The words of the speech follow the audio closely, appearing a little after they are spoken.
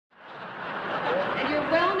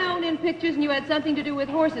pictures and you had something to do with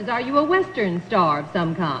horses. Are you a Western star of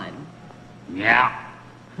some kind? Yeah.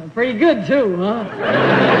 Pretty good, too, huh?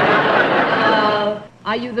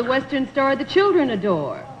 Are you the Western star the children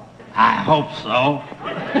adore? I hope so.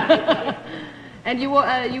 And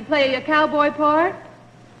you play a cowboy part?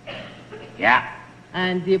 Yeah.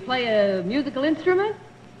 And do you play a musical instrument?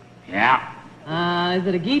 Yeah. Is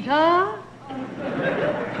it a guitar?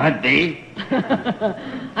 Could be.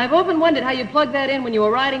 I've often wondered how you plug that in when you were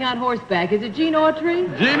riding on horseback. Is it Gene Autry?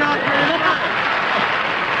 Gene Autry.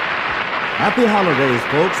 Happy holidays,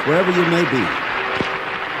 folks, wherever you may be.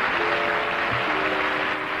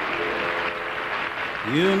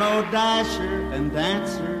 You know Dasher and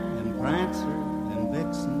Dancer and Prancer and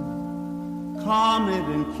Vixen, Comet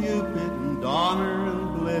and Cupid and Donner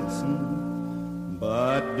and Blitzen.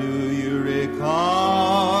 But do you recall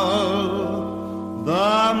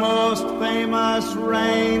the most famous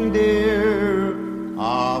reindeer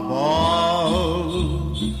of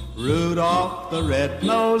all? Rudolph the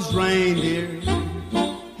red-nosed reindeer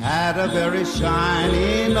had a very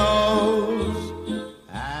shiny nose.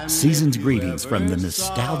 Season's greetings from the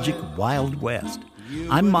nostalgic Wild West.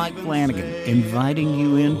 I'm Mike Flanagan, inviting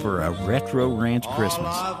you in for a Retro Ranch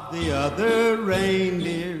Christmas.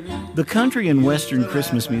 The country and Western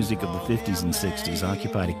Christmas music of the 50s and 60s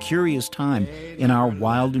occupied a curious time in our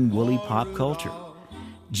wild and woolly pop culture.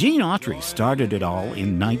 Gene Autry started it all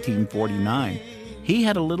in 1949. He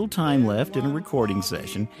had a little time left in a recording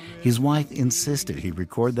session. His wife insisted he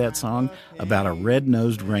record that song about a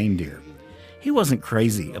red-nosed reindeer. He wasn't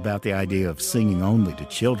crazy about the idea of singing only to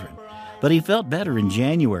children, but he felt better in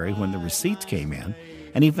January when the receipts came in,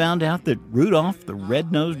 and he found out that Rudolph the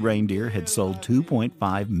Red-Nosed Reindeer had sold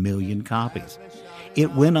 2.5 million copies.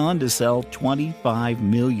 It went on to sell 25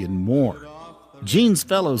 million more. Gene's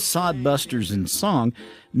fellow sodbusters in song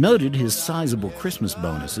noted his sizable Christmas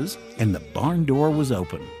bonuses, and the barn door was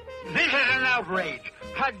open. This is an outrage.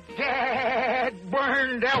 A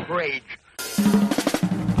dead-burned outrage.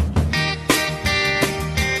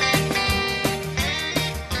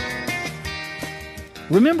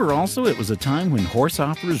 Remember also, it was a time when horse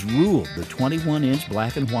operas ruled the 21-inch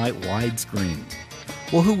black and white widescreen.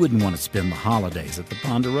 Well, who wouldn't want to spend the holidays at the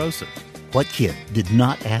Ponderosa? What kid did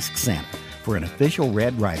not ask Santa for an official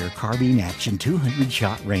Red Ryder carbine action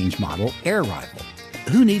 200-shot range model air rifle?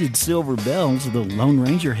 Who needed silver bells? The Lone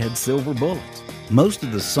Ranger had silver bullets. Most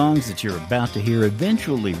of the songs that you're about to hear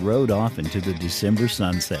eventually rode off into the December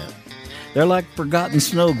sunset. They're like forgotten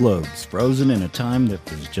snow globes, frozen in a time that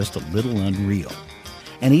was just a little unreal.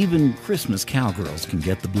 And even Christmas cowgirls can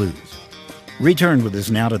get the blues. Return with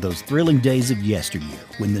us now to those thrilling days of yesteryear,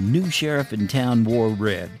 when the new sheriff in town wore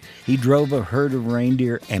red. He drove a herd of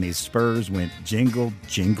reindeer, and his spurs went jingle,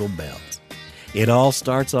 jingle bells. It all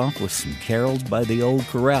starts off with some carols by the Old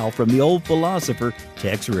Corral from the old philosopher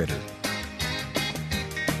Tex Ritter.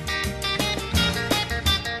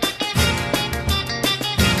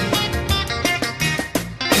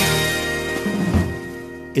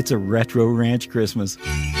 It's a Retro Ranch Christmas.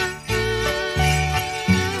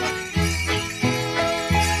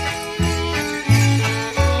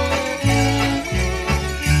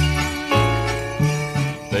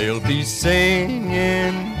 They'll be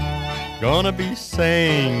singing, gonna be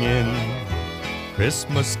singing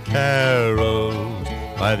Christmas carols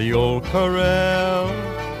by the old corral,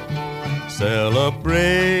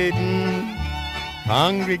 celebrating,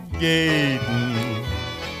 congregating,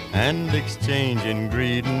 and exchanging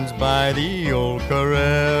greetings by the old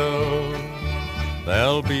corral.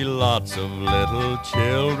 There'll be lots of little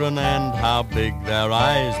children, and how big their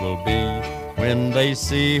eyes will be when they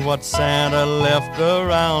see what Santa left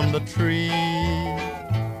around the tree.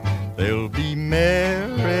 They'll be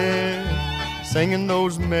merry, singing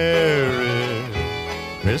those merry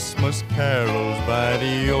Christmas carols by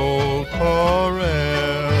the old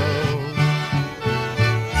corral.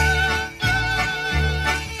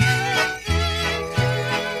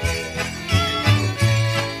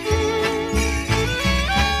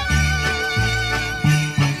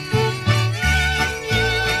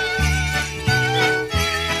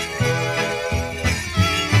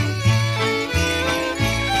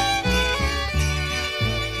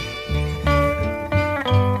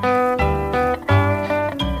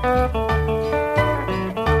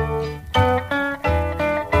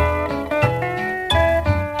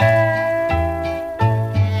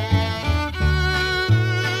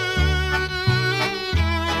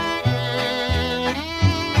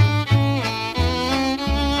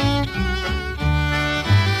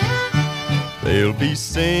 They'll be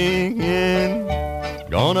singing,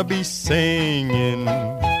 gonna be singing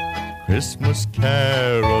Christmas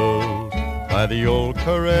carols by by the old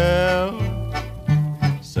corral,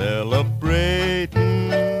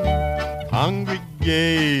 celebrating,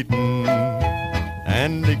 congregating,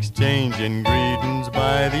 and exchanging greetings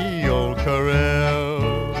by the old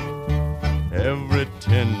corral. Every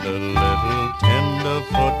tender little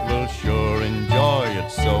tenderfoot will sure enjoy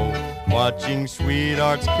it so, watching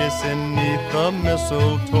sweethearts kissing 'neath the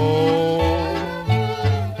mistletoe.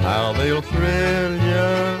 How they'll thrill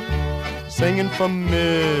ya, singing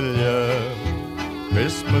familiar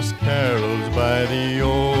Christmas carols by the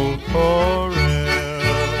old corral.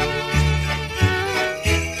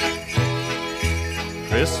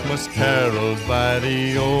 Christmas carols by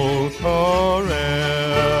the old corral.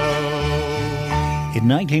 In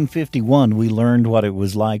 1951, we learned what it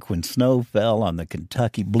was like when snow fell on the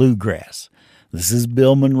Kentucky bluegrass. This is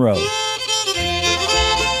Bill Monroe.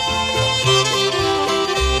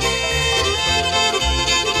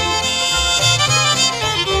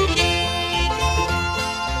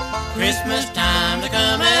 Christmas time's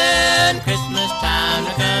a-comin', Christmas time's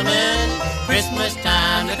a-comin', Christmas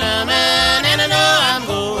time's a-comin', and I know I'm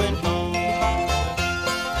going home.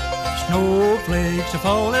 Snowflakes are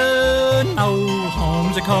falling, old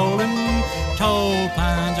homes are calling, tall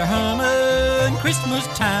pines are humming, Christmas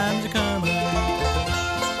time's a-comin'.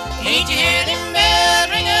 Can't you hear them bells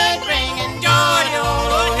ringing, ringing, Georgie,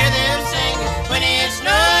 oh, hear them singing. When it's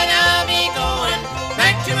snowing, I'll be going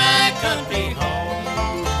back to my country home.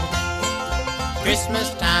 Christmas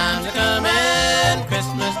time's a-comin',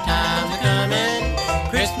 Christmas time's a-comin',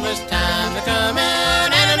 Christmas time's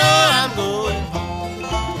a-comin', and I know I'm going home.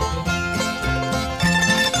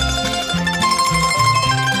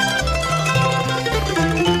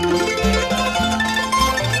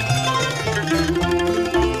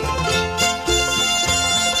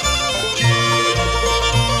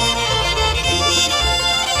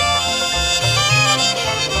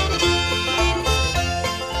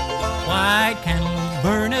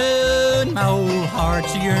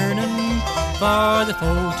 Hearts are yearning for the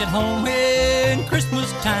folks at home when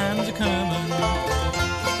Christmas time's a-comin'.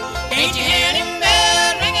 Ain't you hear them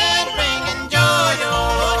bells ringing, ringing, Georgia,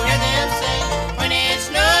 oh, hear them sing. When it's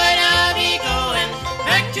snowing, I'll be going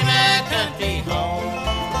back to my country home.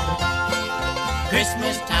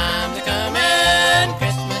 Christmas time's a-comin',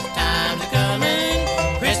 Christmas time's a-comin',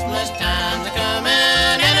 Christmas time's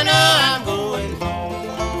a-comin', and I know I'm going home.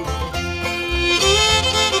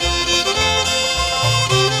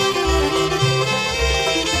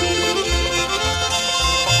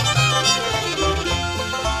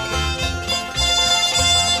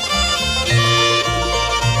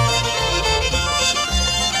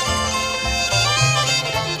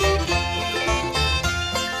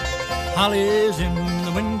 Holly's in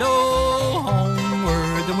the window, home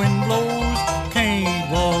where the wind blows.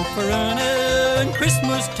 Can't walk for running,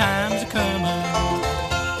 Christmas time's a-comin'.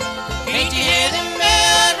 Can't you hear them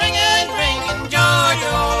bells ringing, ringing,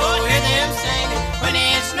 Georgia, oh, hear them singing. When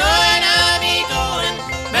it's snowing, I'll be going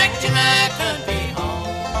back to my country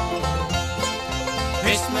home.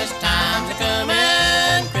 Christmas time's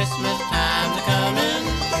a-comin', Christmas time's a-comin',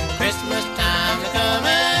 Christmas time's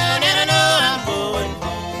a-comin', and I know I'm going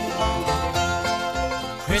home.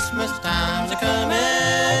 Christmas time's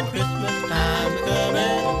a-comin', Christmas time's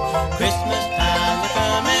a-comin', Christmas time's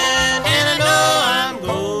a-comin', and I know I'm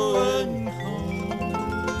going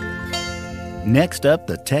home. Next up,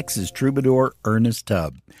 the Texas troubadour Ernest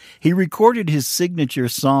Tubb. He recorded his signature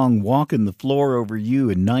song, Walkin' the Floor Over You,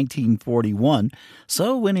 in 1941.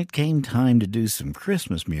 So when it came time to do some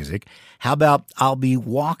Christmas music, how about I'll Be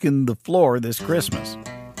Walkin' the Floor This Christmas?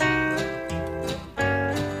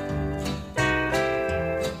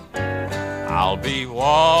 I'll be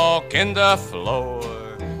walking the floor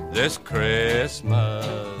this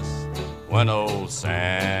Christmas when old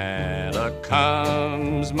Santa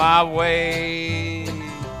comes my way.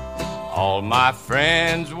 All my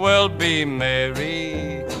friends will be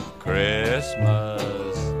Merry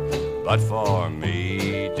Christmas, but for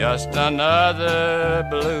me just another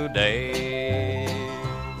blue day.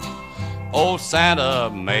 Old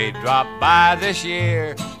Santa may drop by this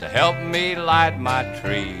year to help me light my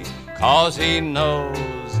tree, 'cause he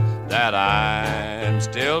knows that I'm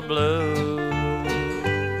still blue.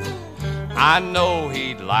 I know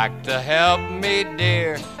he'd like to help me,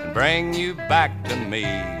 dear, and bring you back to me,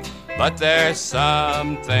 but there's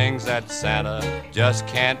some things that Santa just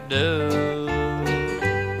can't do.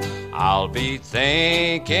 I'll be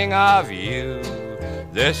thinking of you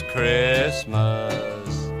this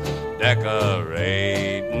Christmas,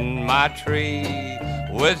 decorating my tree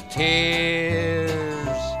with tears.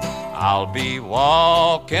 I'll be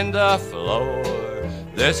walking the floor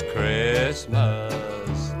this Christmas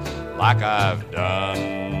like I've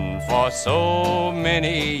done for so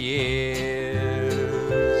many years.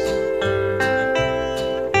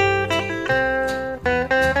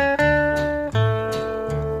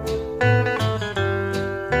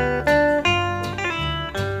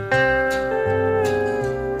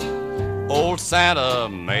 Old Santa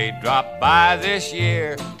may drop by this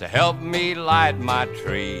year to help me light my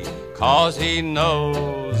tree, 'cause he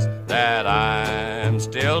knows that I'm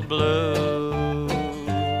still blue.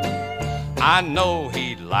 I know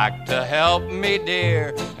he'd like to help me,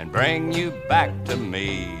 dear, and bring you back to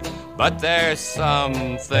me, but there's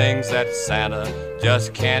some things that Santa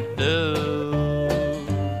just can't do.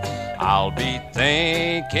 I'll be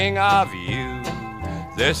thinking of you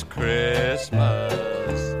this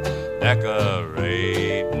Christmas,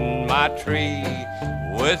 decorating my tree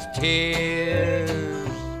with tears.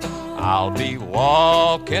 I'll be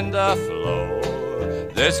walking the floor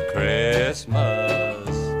this Christmas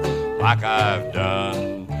like I've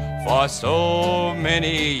done for so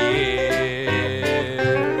many years.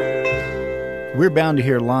 We're bound to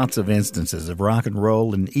hear lots of instances of rock and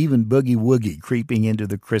roll and even boogie-woogie creeping into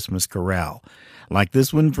the Christmas corral, like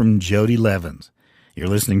this one from Jody Levins. You're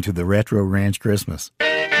listening to the Retro Ranch Christmas.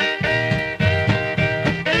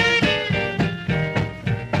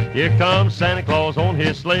 Here comes Santa Claus on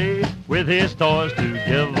his sleigh with his toys to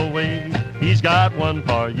give away. He's got one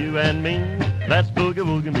for you and me. Let's boogie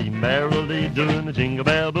woogie, be merrily doing the jingle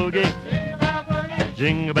bell boogie.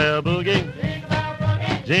 Jingle bell boogie.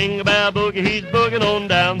 Jingle bell boogie, he's booging on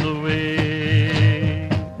down the way.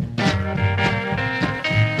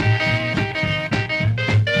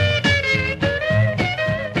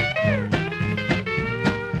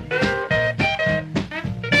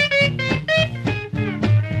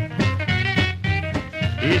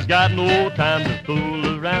 He's got no time to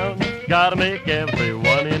fool around. Gotta make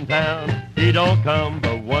everyone in town. He don't come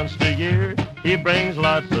but once a year. He brings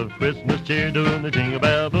lots of Christmas cheer, doing the jingle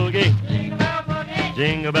bell boogie.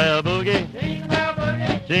 Jingle bell boogie.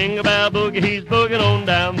 Jingle bell boogie, he's booging on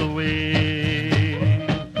down the way.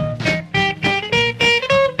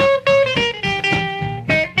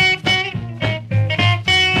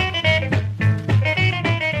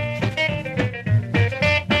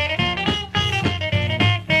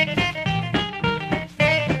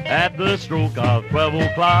 At the stroke of 12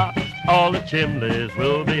 o'clock, all the chimneys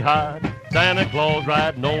will be hot. Santa Claus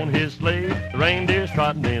riding on his sleigh, the reindeer's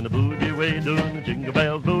trotting in a boogie way, doing the jingle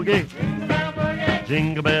bell boogie.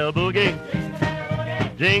 Jingle bell boogie.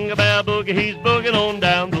 Jingle bell boogie, he's booging on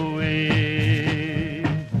down the way.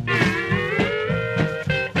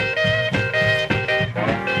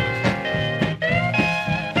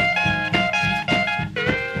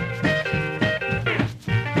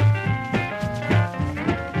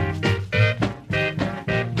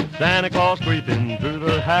 Santa Claus creeping through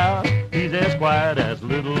the house, he's as quiet as a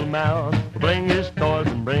little mouse. Bring his toys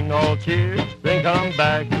and bring all cheer, then come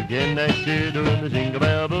back again next year, doing the jingle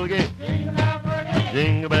bell boogie.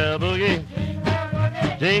 Jingle bell boogie.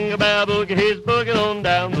 Jingle bell boogie, he's booging on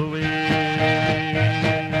down the way.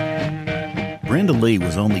 Brenda Lee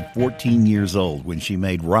was only 14 years old when she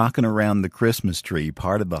made Rockin' Around the Christmas Tree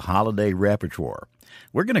part of the holiday repertoire.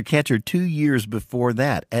 We're going to catch her 2 years before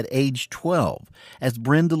that, at age 12, as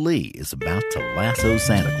Brenda Lee is about to lasso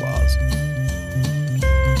Santa Claus.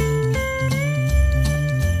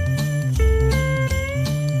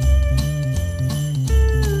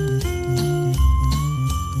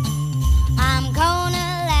 I'm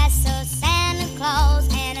gonna lasso Santa Claus,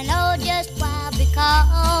 and I know just why,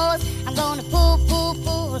 because I'm gonna pull, pull,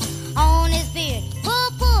 pull on his beard,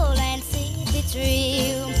 pull, pull, and see if it's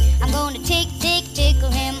real. I'm gonna tick, tick,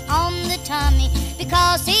 tickle him on the tummy,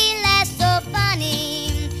 because he laughs so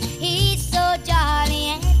funny. He's so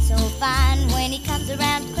jolly and so fine when he comes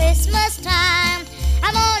around Christmas time.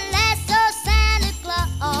 I'm gonna lasso Santa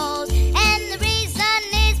Claus, and the reason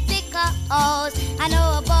is because I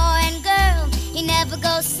know a boy and girl he never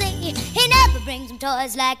goes see. He never brings them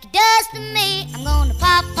toys like he does to me. I'm gonna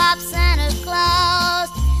pop, pop Santa Claus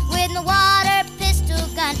with my water pistol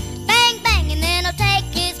gun. Bang, bang, and then I'll take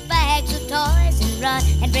his bags of toys and run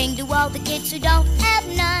and bring to all the kids who don't have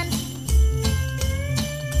none.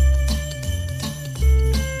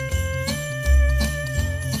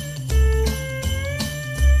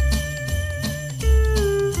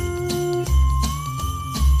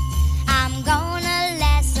 I'm gonna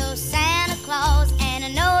lasso Santa Claus, and I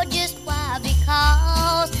know just why,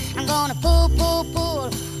 because I'm gonna pull, pull,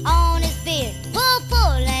 pull on his beard, pull,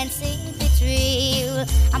 pull, and see if it's real.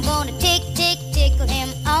 I'm gonna tick, tick, tickle him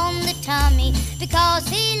on the tummy, because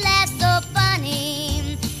he laughs so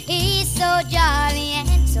funny. He's so jolly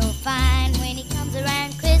and so fine when he comes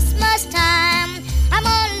around Christmas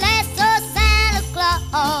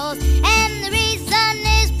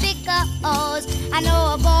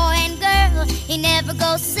he never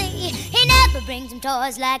goes see. He never brings him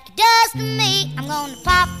toys like he does to me. I'm gonna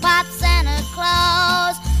pop Santa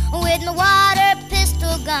Claus with my water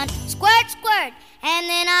pistol gun. Squirt, squirt, and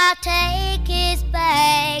then I'll take his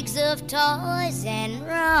bags of toys and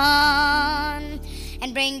run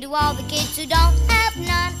and bring to all the kids who don't have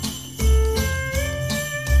none.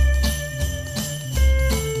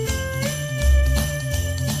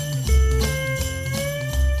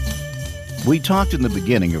 We talked in the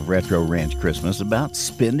beginning of Retro Ranch Christmas about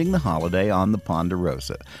spending the holiday on the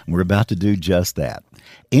Ponderosa. We're about to do just that.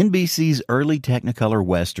 NBC's early Technicolor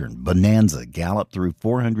Western, Bonanza, galloped through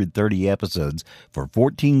 430 episodes for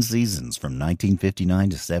 14 seasons from 1959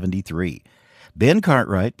 to 73. Ben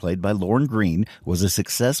Cartwright, played by Lorne Greene, was a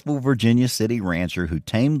successful Virginia City rancher who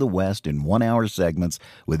tamed the West in one-hour segments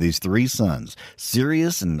with his three sons,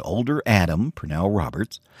 serious and older Adam, Pernell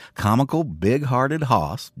Roberts, comical, big-hearted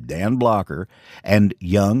Hoss, Dan Blocker, and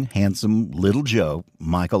young, handsome Little Joe,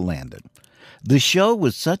 Michael Landon. The show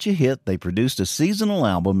was such a hit they produced a seasonal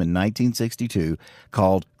album in 1962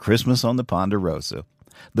 called Christmas on the Ponderosa.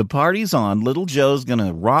 The party's on. Little Joe's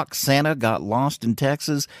gonna rock Santa Got Lost in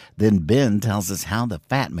Texas. Then Ben tells us how the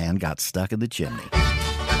fat man got stuck in the chimney.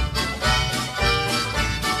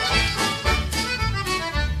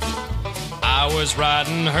 I was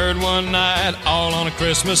riding herd one night, all on a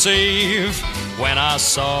Christmas Eve, when I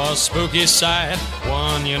saw a spooky sight,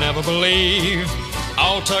 one you never believe.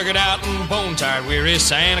 All tuckered out and bone-tired weary,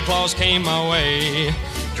 Santa Claus came my way,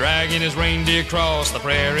 dragging his reindeer across the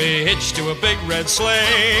prairie, hitched to a big red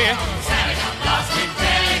sleigh. Santa got lost in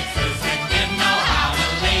Texas and didn't know how to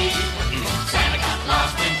leave. Santa got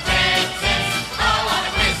lost in Texas, all on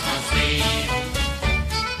a Christmas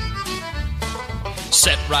Eve.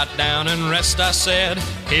 Set right down and rest, I said,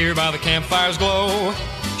 here by the campfire's glow.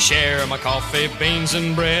 Share my coffee, beans,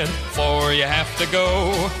 and bread, for you have to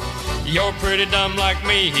go. You're pretty dumb like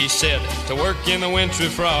me, he said, to work in the wintry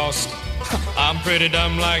frost. I'm pretty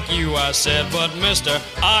dumb like you, I said, but mister,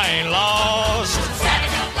 I ain't lost. Santa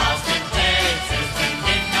got lost in Texas and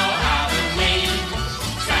didn't know how to leave.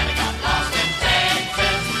 Santa got lost in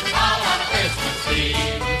Texas, all on a Christmas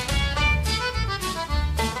Eve.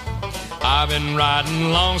 I've been riding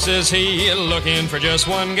long, says he, looking for just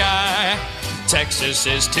one guy. Texas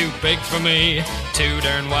is too big for me, too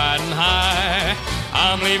darn wide and high.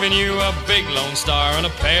 I'm leaving you a big Lone Star and a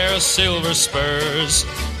pair of silver spurs.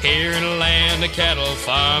 Here in a land of cattle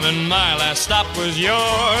farming, my last stop was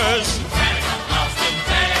yours. Santa got lost in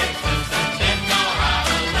Texas and didn't know how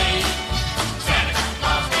to leave. Santa got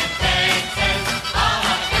lost in Texas, all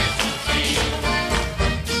on a Christmas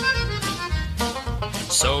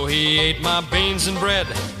Eve. So he ate my beans and bread,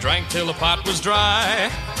 drank till the pot was dry.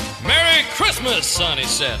 Merry Christmas, son, he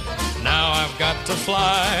said, now I've got to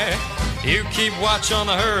fly. You keep watch on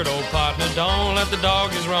the herd, old partner, don't let the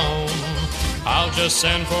doggies roam. I'll just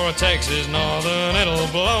send for a Texas Northern, it'll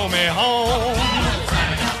blow me home.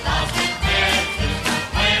 Santa got lost in Texas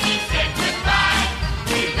when he said goodbye.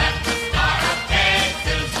 He left the star of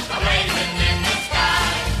Texas blazing in the sky.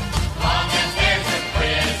 Long as there's a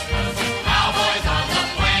Christmas and cowboys on the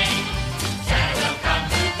plain, Santa will come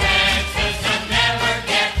to Texas and never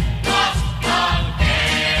get lost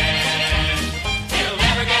again. He'll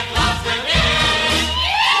never get lost again.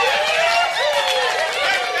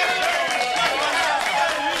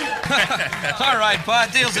 All right, Pa,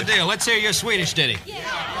 deal's a deal. Let's hear your Swedish ditty.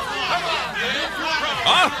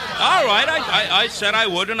 Oh, all right. I said I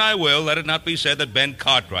would, and I will. Let it not be said that Ben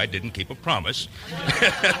Cartwright didn't keep a promise.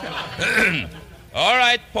 All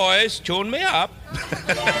right, boys, tune me up.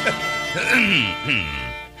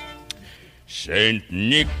 Saint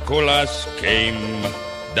Nicholas came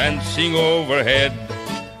dancing overhead,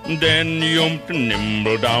 then jumped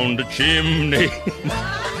nimble down the chimney.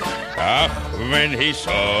 When he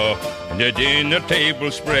saw the dinner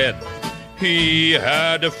table spread, he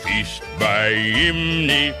had a feast by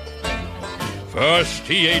chimney. First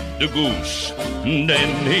he ate the goose,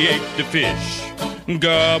 then he ate the fish,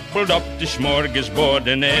 gobbled up the smorgasbord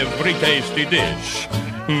and every tasty dish.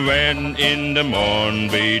 When in the morn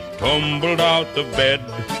we tumbled out of bed,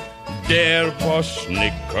 there was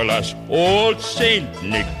Nicholas, old Saint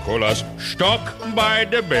Nicholas, stuck by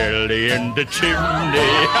the belly in the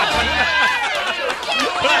chimney.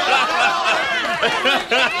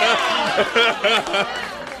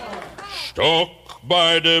 Stuck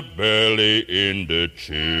by the belly in the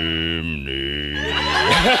chimney.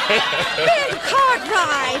 Ben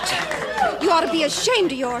Cartwright! You ought to be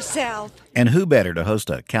ashamed of yourself. And who better to host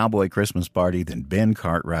a cowboy Christmas party than Ben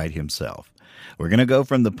Cartwright himself? We're going to go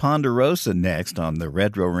from the Ponderosa next on the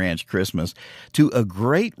Retro Ranch Christmas to a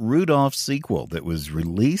great Rudolph sequel that was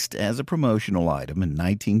released as a promotional item in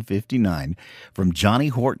 1959 from Johnny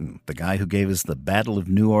Horton, the guy who gave us the Battle of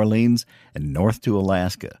New Orleans and North to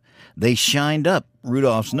Alaska. They shined up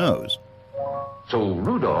Rudolph's nose. So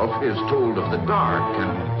Rudolph is told of the dark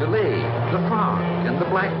and delay, the fog and the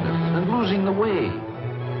blackness and losing the way.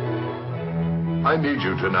 I need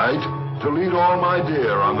you tonight to lead all my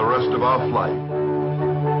deer on the rest of our flight.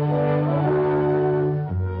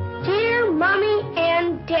 Dear Mommy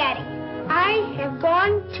and Daddy, I have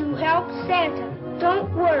gone to help Santa.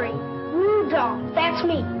 Don't worry. Rudolph, that's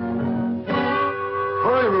me.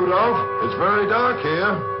 Hurry, Rudolph. It's very dark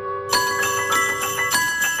here.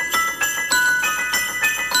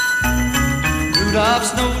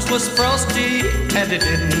 Rudolph's nose was frosty and it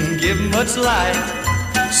didn't give much light.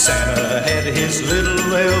 Santa had his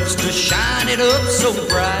little elves to shine it up so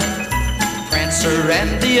bright. Prancer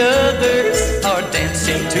and the others are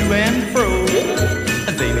dancing to and fro.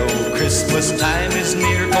 They know Christmas time is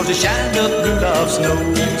near, 'cause they shined up Rudolph's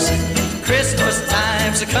nose. Christmas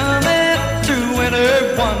time's a-coming through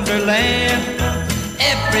winter wonderland.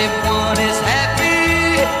 Everyone is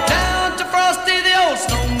happy, down to Frosty the old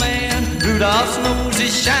snowman. Rudolph's nose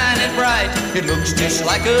is shining bright, it looks just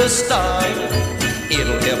like a star.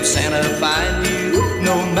 It'll help Santa find you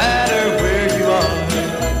no matter where you are.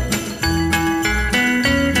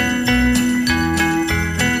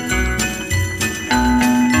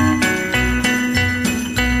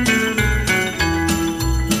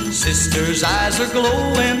 Sister's eyes are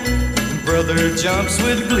glowing, brother jumps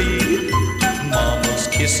with glee. Mama's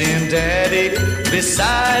kissing daddy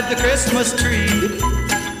beside the Christmas tree.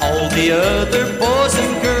 All the other boys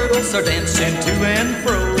and girls are dancing to and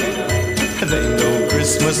fro. They know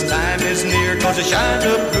Christmas time is near, 'cause they shined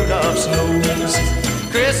up Rudolph's nose.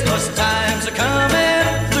 Christmas time's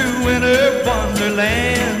a-coming through winter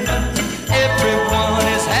wonderland. Everyone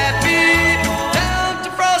is happy, down to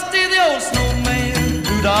Frosty the old snowman.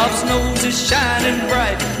 Rudolph's nose is shining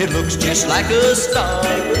bright, it looks just like a star.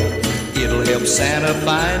 It'll help Santa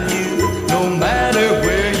find you no matter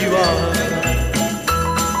where you are.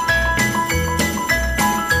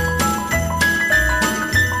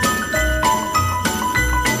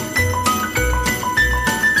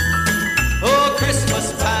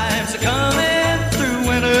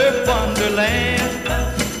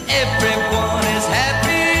 Everyone is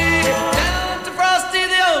happy, down to Frosty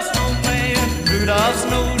the old snowman. Rudolph's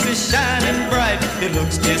nose is shining bright, it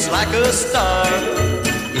looks just like a star.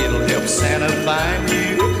 It'll help Santa find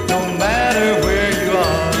you no matter where you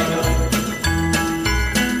are.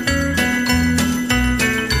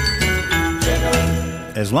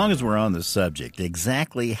 As long as we're on the subject,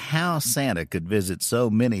 exactly how Santa could visit so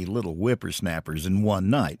many little whippersnappers in one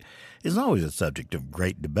night is always a subject of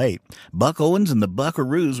great debate. Buck Owens and the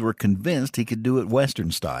Buckaroos were convinced he could do it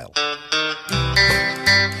Western style.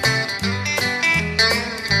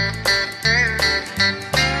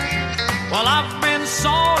 Well, I've been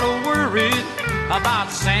sort of worried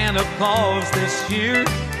about Santa Claus this year,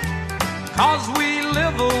 'cause we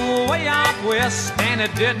live way out west and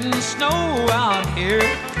it didn't snow out here.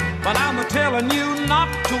 But I'm telling you not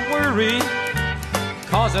to worry,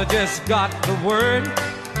 'cause I just got the word.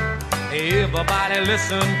 Everybody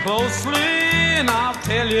listen closely and I'll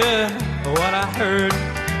tell you what I heard.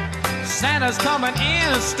 Santa's coming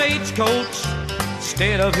in a stagecoach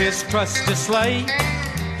instead of his trusty sleigh.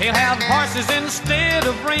 He'll have horses instead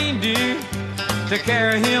of reindeer to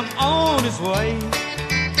carry him on his way.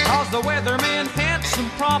 'Cause the weatherman had some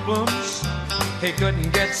problems, he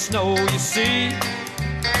couldn't get snow, you see.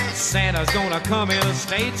 Santa's gonna come in a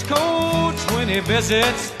stagecoach when he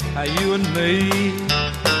visits you and me.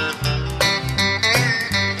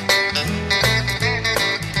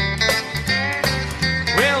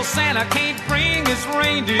 Well, Santa can't bring his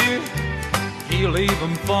reindeer, he'll leave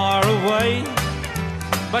them far away.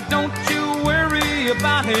 But don't you worry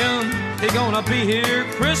about him, he's gonna be here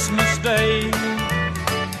Christmas Day.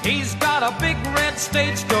 He's got a big red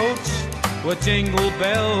stagecoach with jingle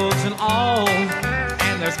bells and all.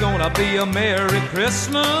 And there's gonna be a Merry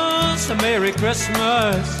Christmas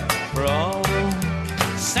for all.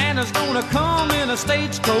 Santa's gonna come in a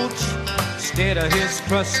stagecoach instead of his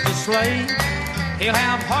trusty sleigh. He'll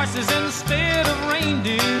have horses instead of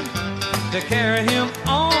reindeer to carry him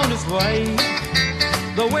on his way.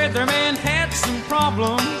 The weatherman had some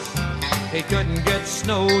problems, he couldn't get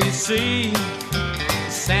snow, you see.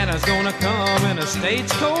 Santa's gonna come in a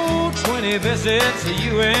stagecoach when he visits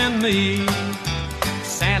you and me.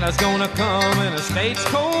 Santa's gonna come in a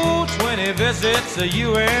stagecoach when he visits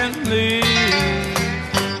you and me.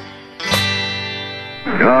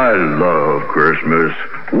 I love Christmas.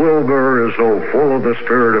 Wilbur is so full of the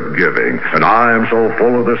spirit of giving, and I am so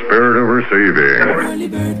full of the spirit of receiving. Whirly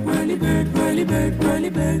bird, whirly bird, whirly bird, whirly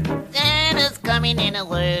bird. Santa's coming in a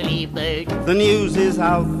whirly bird. The news is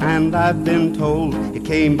out and I've been told it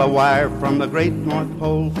came by wire from the great North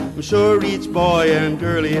Pole. I'm sure each boy and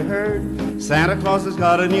girlie heard Santa Claus has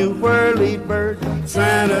got a new whirly bird.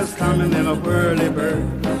 Santa's coming in a whirly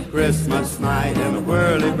bird, Christmas night in a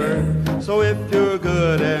whirly bird. So if you're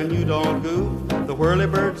good and you don't goof, the whirly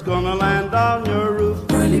bird's gonna land on your roof.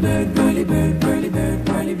 Whirly bird, whirly bird, whirly bird,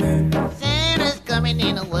 whirly bird. Santa's coming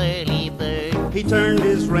in a whirly bird. He turned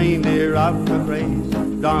his reindeer out to graze.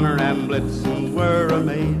 Donner and Blitzen were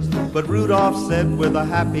amazed, but Rudolph said with a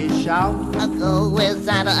happy shout, I'll go with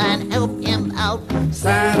Santa and help him out.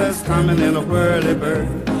 Santa's coming in a whirly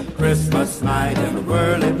bird, Christmas night in a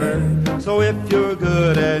whirly bird. So if you're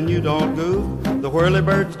good and you don't goof, the whirly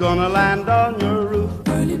bird's gonna land on your roof.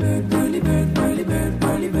 Whirly bird, whirly bird, whirly bird,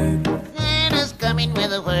 whirly bird. Santa's coming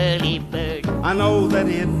with a whirly bird. I know that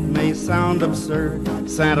it may sound absurd,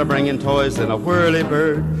 Santa bringing toys in a whirly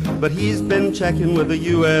bird, but he's been checking with the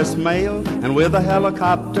U.S. mail, and with a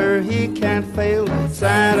helicopter he can't fail.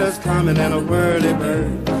 Santa's coming in a whirly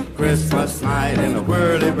bird, Christmas night in a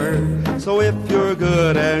whirly bird. So if you're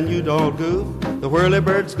good and you don't goof, the whirly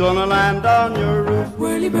bird's gonna land on your roof.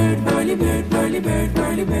 Whirly bird, whirly bird, whirly bird,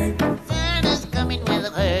 whirly bird. Santa's coming with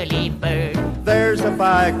a whirly bird. There's a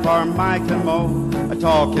bike for Mike and Mo, a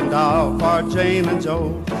talking doll for Jane and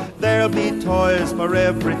Joe. There'll be toys for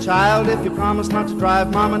every child if you promise not to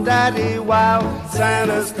drive Mom and Daddy wild.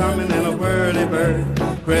 Santa's coming in a whirly bird,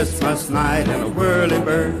 Christmas night in a whirly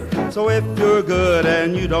bird. So if you're good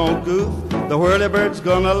and you don't goof, the whirly bird's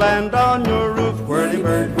gonna land on your roof. Whirly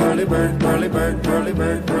bird, whirly bird, whirly bird, whirly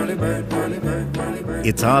bird, whirly bird, whirly bird, whirly bird.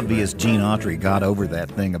 It's obvious Gene Autry got over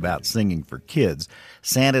that thing about singing for kids.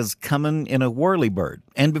 Santa's coming in a whirlybird.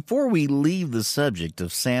 And before we leave the subject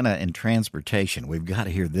of Santa and transportation, we've got to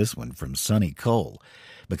hear this one from Sonny Cole,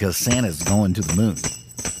 because Santa's going to the moon.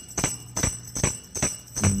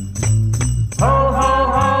 Ho, ho,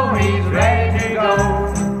 ho, he's ready to go,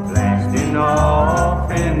 blasting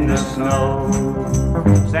off in the snow.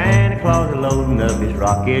 Santa Claus is loading up his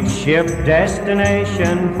rocket ship,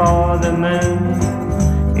 destination for the moon.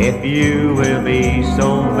 If you will be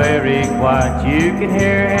so very quiet, you can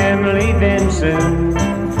hear him leaving soon.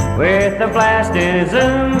 With a blast and a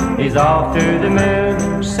zoom, he's off to the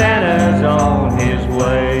moon. Santa's on his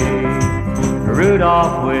way.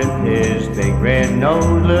 Rudolph with his big red nose,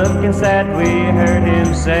 looking sad, we heard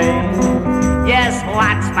him say, just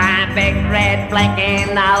watch my big red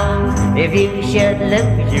blinking nose, if he should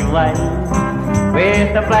look your way.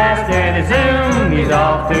 with a blast and a zoom, he's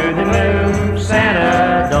off to the moon.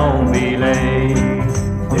 Santa, don't be late.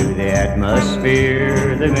 Through the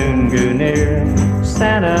atmosphere, the moon grew near.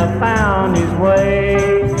 Santa found his way,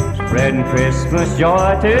 spreading Christmas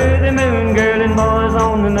joy to the moon girl and boys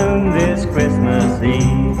on the moon this Christmas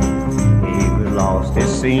Eve. He was lost, his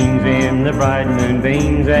scenes in the bright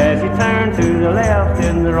moonbeams as he turned to the left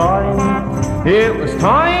in the right. It was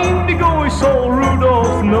time to go, he saw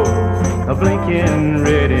Rudolph's nose, a blinking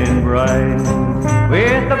red and bright.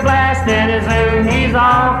 With a blast in his zoom, he's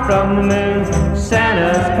off from the moon.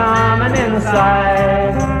 Santa's coming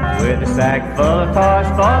inside, with a sack full of toys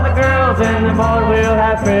for the girls and the boys. We'll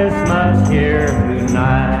have Christmas here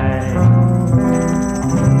tonight.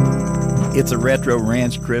 It's a Retro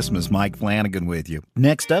Ranch Christmas. Mike Flanagan with you.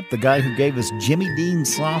 Next up, the guy who gave us Jimmy Dean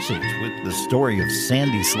sausage with the story of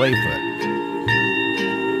Sandy Slayfoot.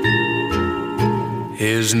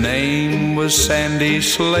 His name was Sandy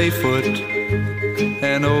Slayfoot,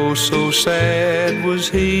 and oh so sad was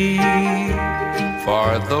he.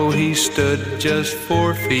 For though he stood just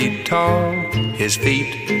 4 feet tall, his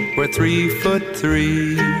feet were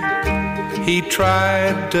 3'3". He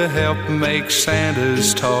tried to help make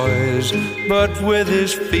Santa's toys, but with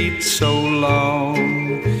his feet so long,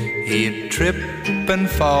 he'd trip and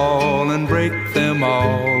fall and break them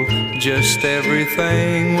all. Just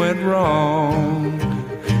everything went wrong.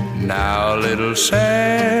 Now little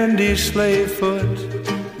Sandy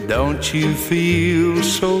Slayfoot, don't you feel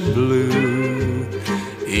so blue?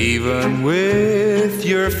 Even with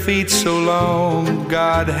your feet so long,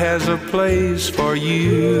 God has a place for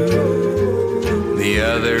you. The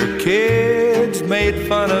other kids made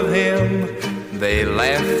fun of him, they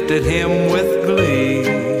laughed at him with glee.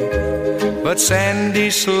 But Sandy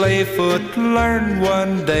Sleighfoot learned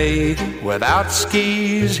one day without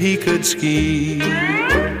skis he could ski.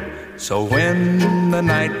 So when the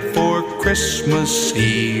night for Christmas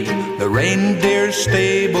Eve the reindeer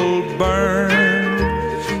stable burned,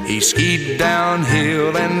 he skied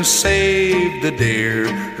downhill and saved the deer,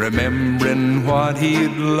 remembering what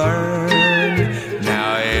he'd learned.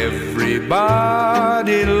 Now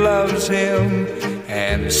everybody loves him,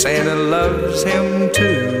 and Santa loves him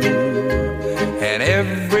too. And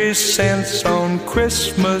ever since on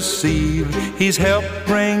Christmas Eve, he's helped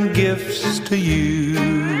bring gifts to you.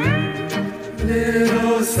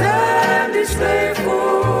 Little Sandy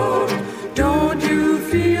Sleighfoot, don't you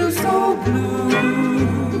feel so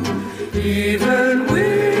blue? Even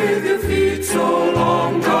with your feet so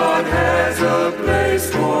long, God has a place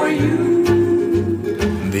for you.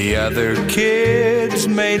 The other kids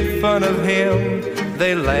made fun of him,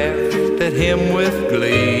 they laughed at him with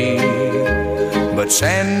glee. But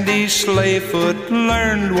Sandy Sleighfoot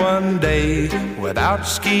learned one day without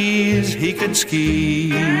skis he could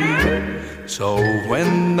ski. So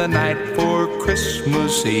when the night for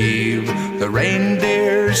Christmas Eve the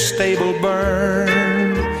reindeer stable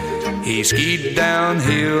burned, he skied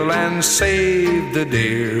downhill and saved the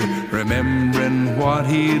deer, remembering what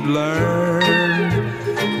he'd learned.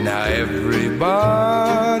 Now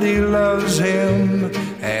everybody loves him,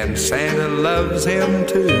 and Santa loves him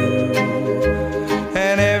too.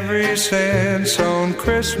 And ever since on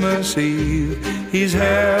Christmas Eve, he's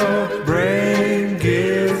helped bring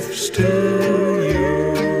gifts to you.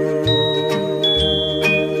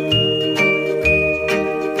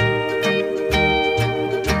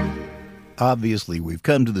 Obviously, we've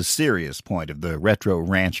come to the serious point of the Retro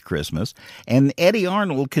Ranch Christmas, and Eddie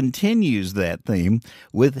Arnold continues that theme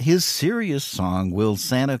with his serious song, Will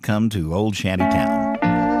Santa Come to Old Shantytown?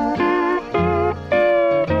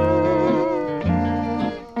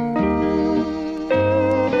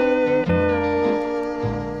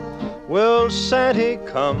 Will Santa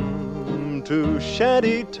come to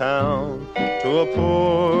Shantytown to a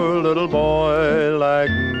poor little boy like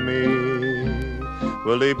me?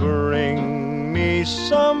 Will he bring me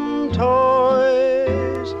some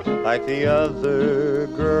toys like the other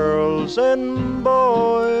girls and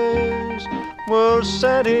boys? Will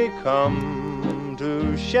Santa come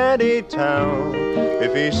to Shantytown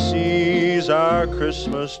if he sees our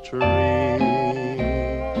Christmas tree?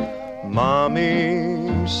 Mommy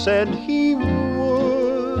said he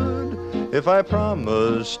would if I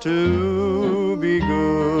promised to be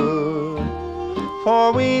good.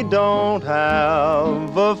 For we don't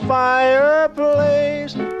have a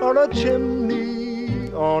fireplace or a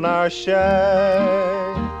chimney on our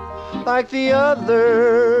shack like the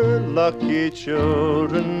other lucky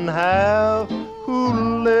children have who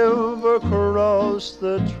live across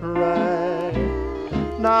the track.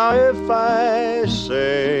 Now if I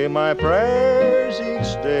say my prayers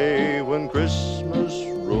each day when Christmas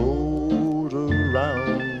rolls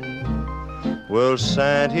around, will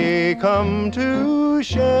Santa come to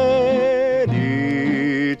Shantytown?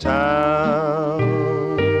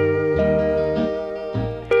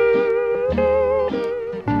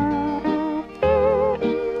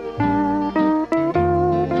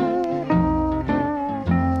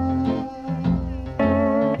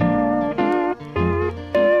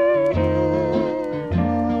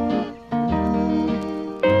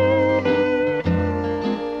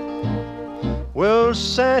 Will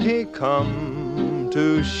Santa come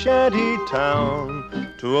to Shantytown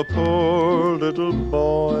to a poor little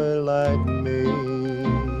boy like me?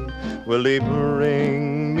 Will he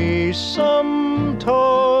bring me some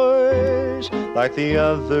toys like the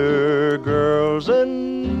other girls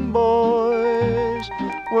and boys?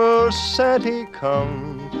 Will Santa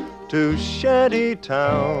come to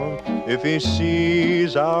Shantytown if he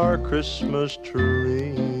sees our Christmas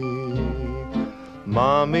tree?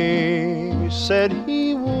 Mommy said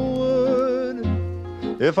he would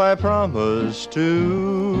if I promised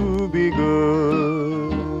to be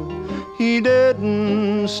good. He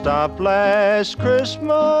didn't stop last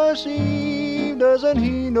Christmas Eve. Doesn't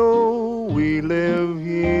he know we live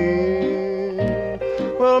here?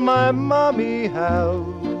 Will my mommy have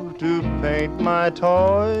to paint my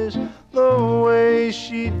toys the way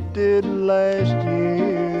she did last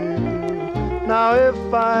year? Now if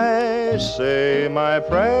I say my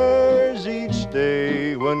prayers each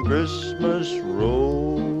day when Christmas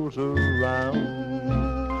rolls around,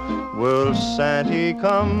 will Santa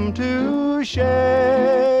come to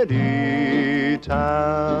Shantytown?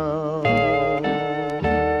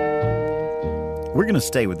 We're going to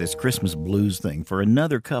stay with this Christmas blues thing for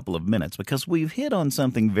another couple of minutes because we've hit on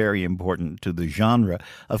something very important to the genre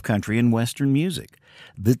of country and western music,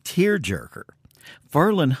 the tearjerker.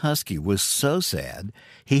 Ferlin Husky was so sad,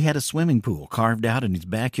 he had a swimming pool carved out in his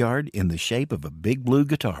backyard in the shape of a big blue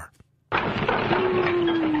guitar.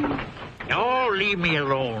 Oh, leave me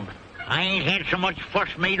alone. I ain't had so much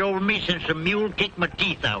fuss made over me since the mule kicked my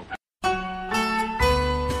teeth out.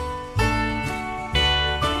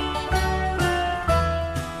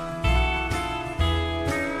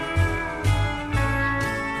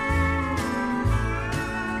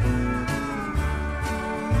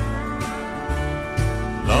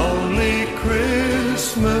 Lonely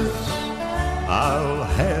Christmas I'll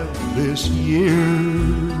have this year,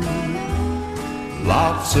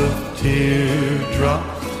 lots of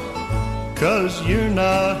teardrops, 'cause you're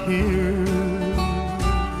not here.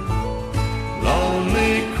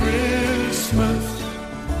 Lonely Christmas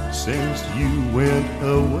since you went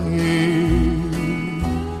away.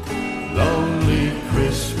 Lonely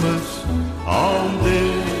Christmas on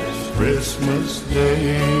this Christmas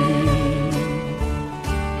Day.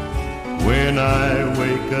 When I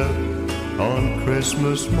wake up on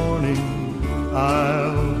Christmas morning,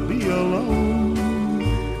 I'll be alone.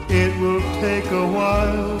 It will take a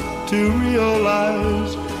while to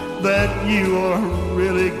realize that you are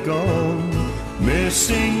really gone,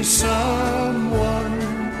 missing someone.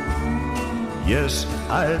 Yes,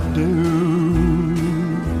 I do.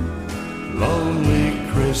 Lonely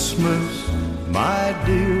Christmas, my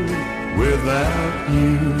dear, without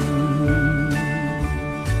you.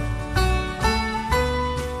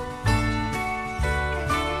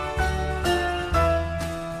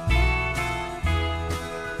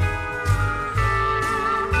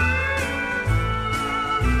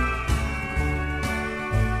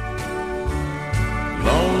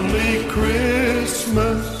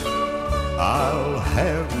 Christmas I'll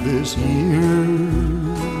have this year,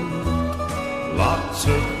 lots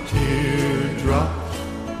of teardrops,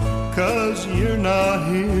 'cause you're not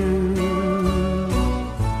here.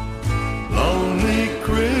 Lonely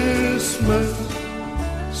Christmas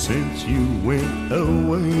since you went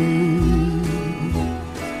away.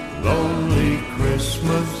 Lonely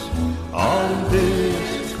Christmas on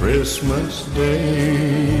this Christmas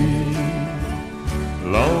Day.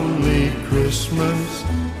 Lonely Christmas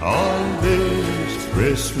on this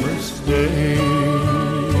Christmas Day.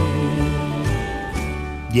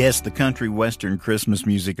 Yes, the country western Christmas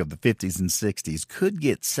music of the 50s and 60s could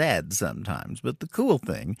get sad sometimes, but the cool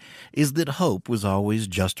thing is that hope was always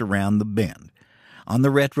just around the bend. On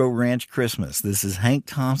the Retro Ranch Christmas, this is Hank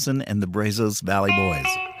Thompson and the Brazos Valley Boys.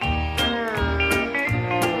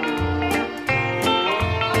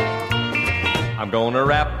 I'm gonna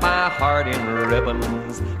wrap my heart in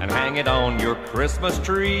ribbons and hang it on your Christmas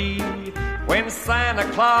tree. When Santa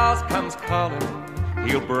Claus comes calling,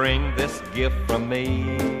 he'll bring this gift from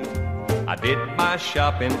me. I did my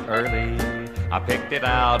shopping early, I picked it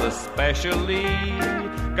out especially.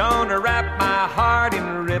 Gonna wrap my heart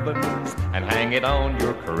in ribbons and hang it on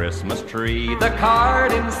your Christmas tree. The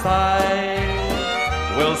card inside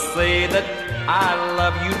will say that I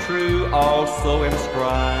love you true, also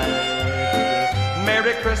inscribed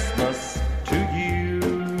Merry Christmas to you.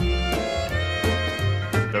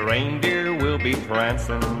 The reindeer will be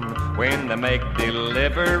prancing when they make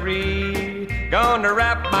delivery. Gonna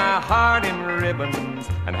wrap my heart in ribbons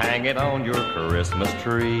and hang it on your Christmas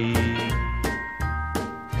tree.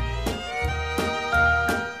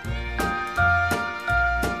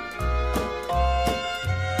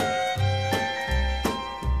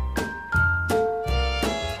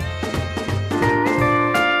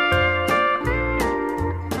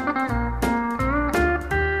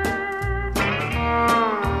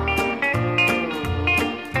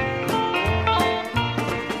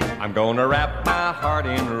 I'm gonna wrap my heart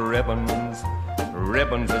in ribbons,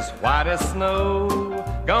 ribbons as white as snow.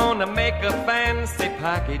 Gonna make a fancy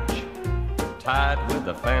package tied with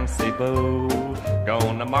a fancy bow.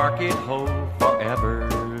 Gonna mark it whole forever,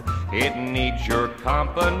 it needs your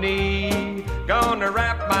company. Gonna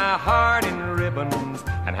wrap my heart in ribbons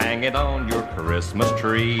and hang it on your Christmas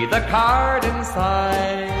tree. The card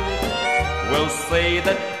inside will say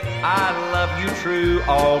that I love you true,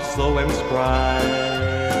 also inscribed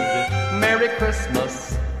Merry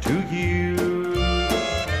Christmas to you.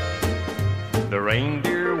 The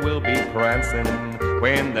reindeer will be prancing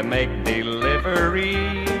when they make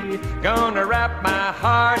delivery. Gonna wrap my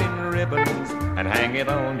heart in ribbons and hang it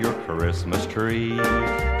on your Christmas tree.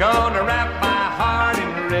 Gonna wrap my heart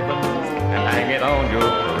in ribbons and hang it on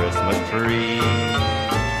your Christmas tree.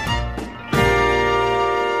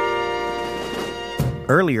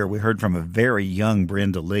 Earlier, we heard from a very young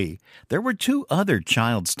Brenda Lee. There were two other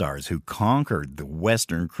child stars who conquered the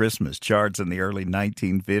Western Christmas charts in the early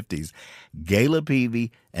 1950s, Gayla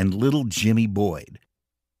Peavy and Little Jimmy Boyd.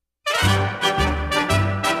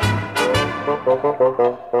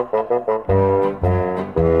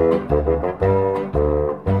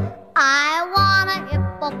 I want a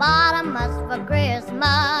hippopotamus for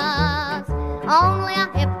Christmas. Only a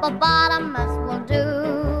hippopotamus will do.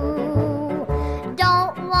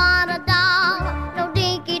 Don't want a doll, no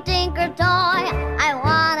dinky tinker toy. I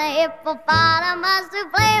want a hippopotamus to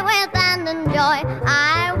play with and enjoy.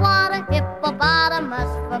 I want a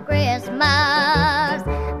hippopotamus for Christmas.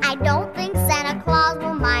 I don't think Santa Claus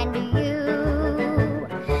will mind you.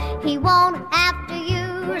 He won't have to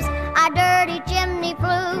use a dirty chimney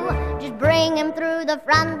flue. Just bring him through the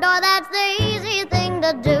front door, that's the easy thing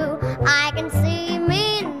to do. I can see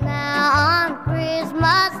me now on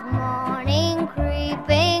Christmas morning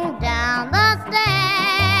creeping down the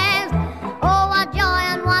stairs. Oh, what joy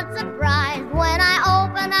and what surprise when I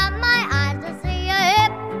open up my eyes to see a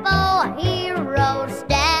hippo hero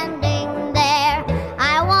standing there.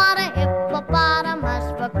 I want a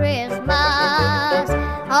hippopotamus for Christmas.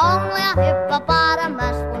 Only a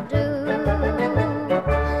hippopotamus will do.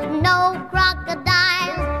 No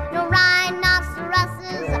crocodiles, no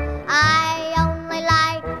rhinoceroses. I only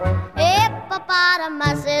like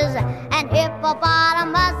hippopotamuses, and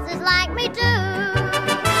hippopotamuses like me too.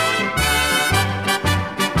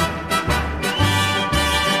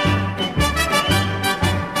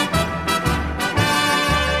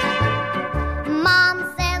 Mom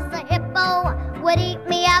says the hippo would eat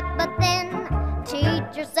me up, but then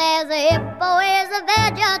teacher says a hippo is a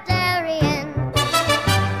vegetarian.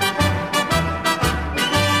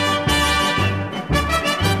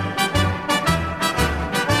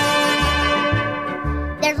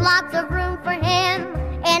 There's lots of room for him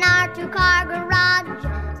in our two-car garage.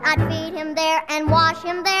 I'd feed him there and wash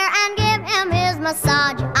him there and give him his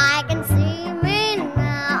massage. I can see me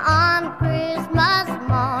now on Christmas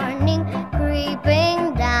morning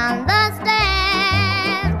creeping down the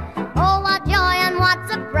stairs. Oh, what joy and what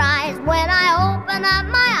surprise when I open up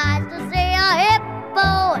my eyes to see a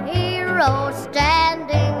hippo hero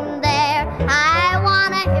standing there. I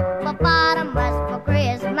want a hippopotamus for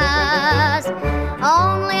Christmas.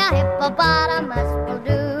 Only a hippopotamus will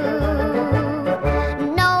do.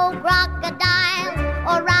 No crocodiles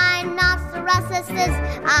or rhinoceroses.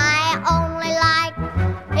 I only like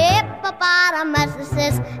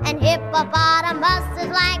hippopotamuses, and hippopotamuses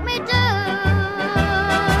like me too.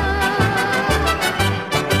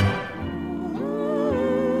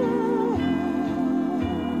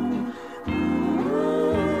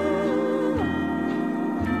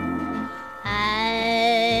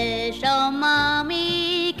 I saw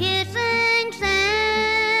Mommy kissing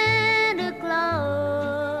Santa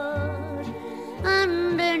Claus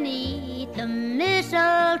underneath the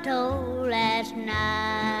mistletoe last night.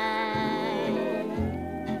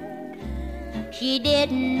 She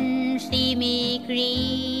didn't see me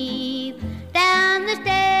creep down the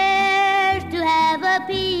stairs to have a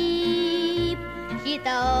peep. She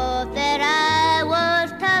thought that I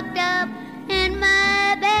was tucked up in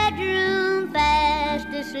my bedroom fast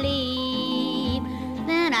asleep.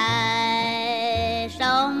 Then I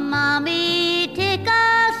saw Mommy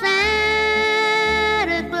tickle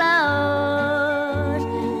Santa Claus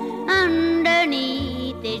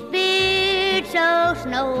underneath his beard so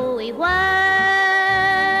snowy white.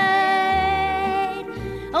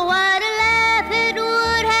 Oh, what a laugh it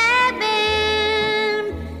would have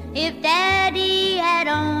been if Daddy had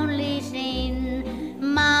only seen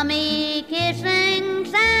Mommy kissing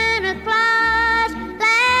Santa Claus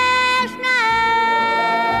last night.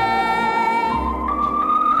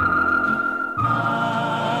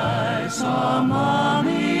 I saw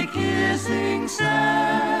Mommy kissing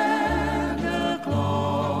Santa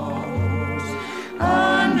Claus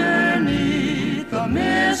underneath the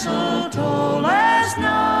mistletoe last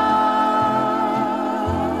night.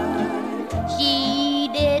 She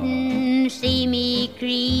didn't see me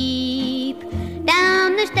creep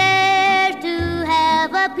down the stairs to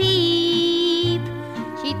have a peep.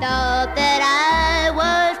 She thought that I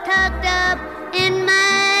was tucked up in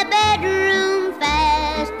my bedroom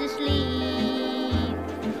fast asleep.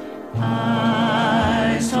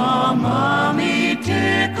 I saw Mommy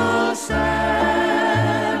tickle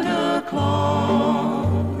Santa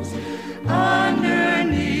Claus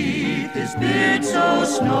underneath his beard so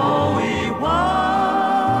snowy white.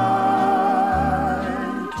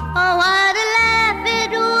 Oh, what a laugh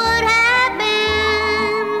it would have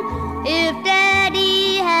been if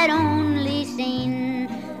Daddy had only seen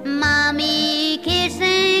Mommy kissing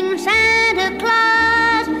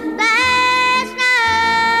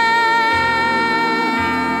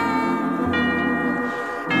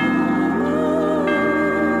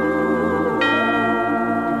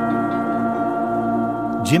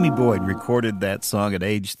Jimmy Boyd recorded that song at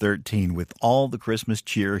age 13 with all the Christmas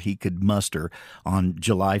cheer he could muster on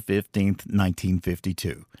July 15th,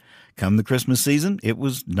 1952. Come the Christmas season, it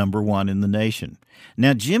was #1 in the nation.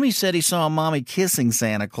 Now, Jimmy said he saw Mommy kissing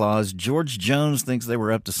Santa Claus. George Jones thinks they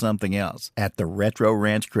were up to something else at the Retro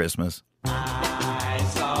Ranch Christmas. I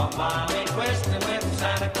saw Mommy twisting with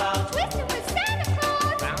Santa Claus. Twisting with Santa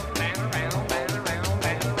Claus.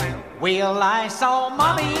 Well, I saw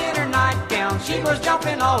Mommy in her nightgown. She was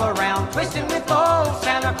jumping all around, twisting with old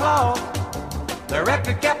Santa Claus. The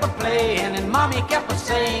record kept a-playing and Mommy kept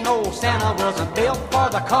a-saying, old Santa wasn't built for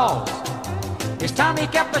the cause. His tummy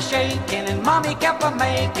kept a-shaking and Mommy kept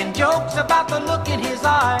a-making jokes about the look in his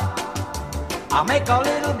eye. I'll make a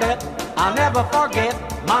little bet, I'll never forget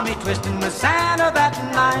Mommy twisting with Santa that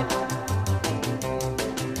night.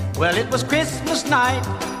 Well, it was Christmas night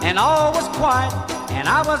and all was quiet, and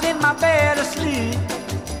I was in my bed asleep.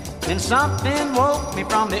 Then something woke me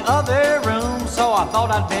from the other room, so I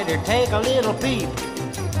thought I'd better take a little peep.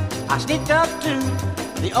 I sneaked up to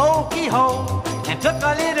the old keyhole and took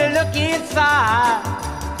a little look inside.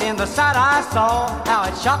 Then the sight I saw, how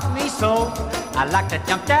it shocked me so, I like to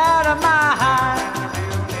jump out of my hide.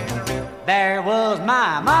 There was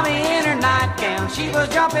my Mommy in her nightgown. She was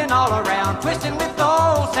jumping all around, twisting with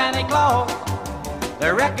old Santa Claus.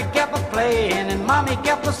 The record kept a-playing and Mommy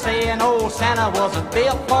kept a-saying, old Santa wasn't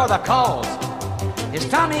built for the cause. His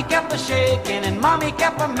tummy kept a-shaking and Mommy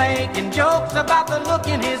kept a-making jokes about the look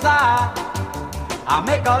in his eye. I'll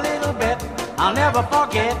make a little bet, I'll never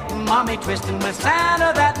forget Mommy twisting with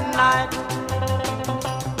Santa that night.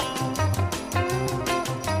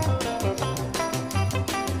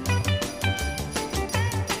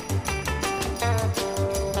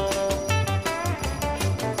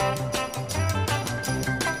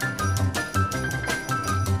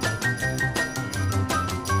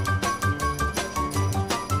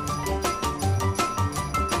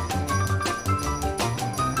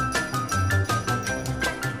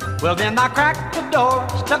 Well, then I cracked the door,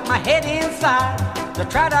 stuck my head inside to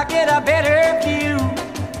try to get a better view.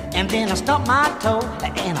 And then I stumped my toe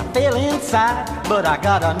and I fell inside, but I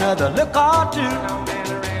got another look or two.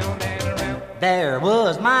 There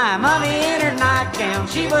was my Mommy in her nightgown.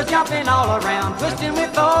 She was jumping all around, twisting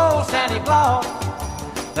with old Santa Claus.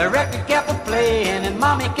 The record kept a-playing and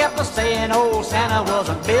Mommy kept a-saying, old Santa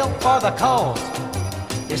wasn't built for the cause.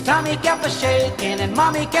 His tummy kept a-shaking and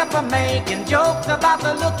Mommy kept a-making jokes about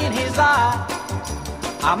the look in his eye.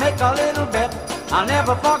 I'll make a little bet, I'll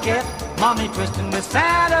never forget Mommy twisting with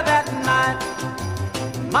Santa that night.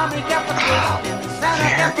 Mommy kept a-twisting,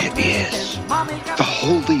 Santa kept a-twisting. The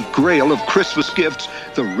holy grail of Christmas gifts,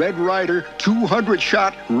 the Red Ryder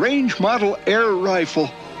 200-shot range model air rifle.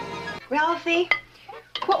 Ralphie,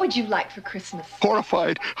 what would you like for Christmas?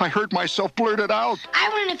 Horrified, I heard myself blurt it out. I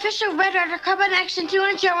want an official Red Ryder carbine action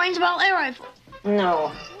 200-shot range model air rifle.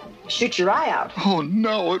 No. Shoot your eye out. Oh,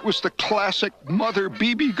 no, it was the classic Mother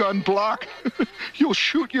BB gun block. You'll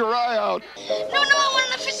shoot your eye out. No, I want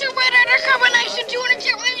an official Red Ryder carbine action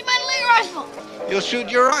 200-shot range model air rifle. You'll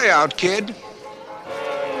shoot your eye out, kid.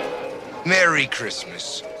 Merry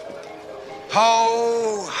Christmas.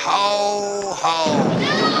 Ho, ho, ho.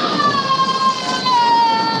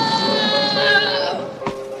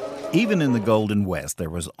 Even in the Golden West, there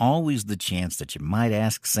was always the chance that you might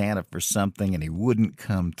ask Santa for something and he wouldn't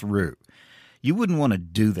come through. You wouldn't want to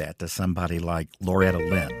do that to somebody like Loretta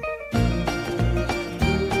Lynn.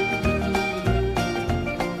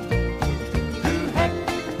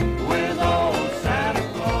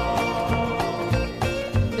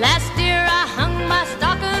 Last year I hung my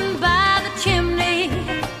stocking by the chimney,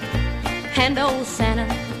 and old Santa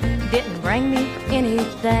didn't bring me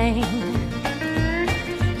anything.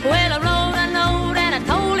 Well, I wrote a note and I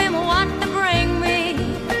told him what to bring me,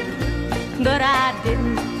 but I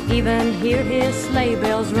didn't even hear his sleigh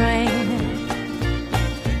bells ring.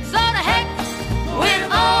 So to heck with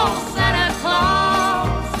old Santa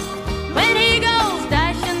Claus. When he goes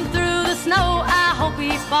dashing through the snow, I hope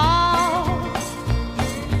he falls.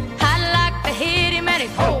 I'd like to hit him and he'd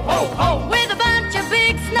ho, ho, ho, with a bunch of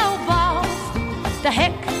big snowballs. To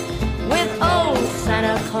heck with old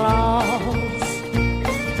Santa Claus.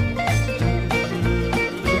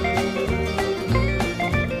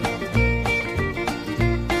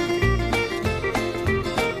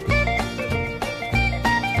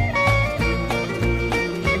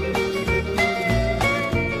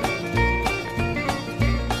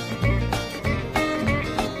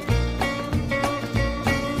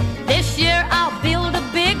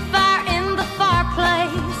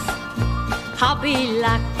 I'll be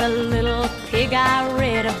like the little pig I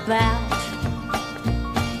read about.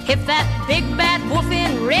 If that big bad wolf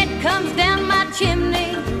in red comes down my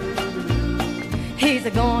chimney, he's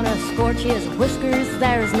a-gonna scorch his whiskers,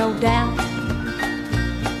 there's no doubt.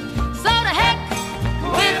 So to heck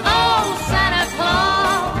with old Santa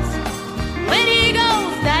Claus. When he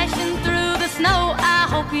goes dashing through the snow, I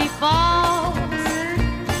hope he falls.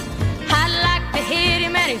 I'd like to hit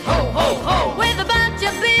him and he's ho, ho, ho with a bunch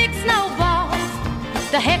of big snowballs.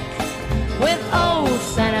 To heck with old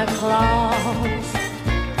Santa Claus.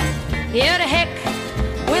 Yeah, to heck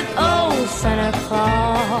with old Santa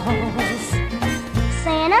Claus.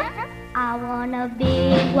 Santa, I want a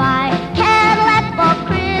big white Cadillac for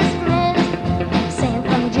Christmas. Sent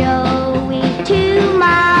from Joey to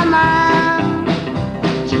my mom.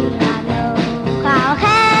 Gee, I know how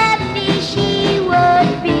happy she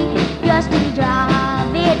would be just to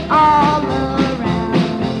drive it all around.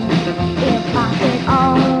 If I could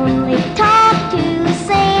only talk to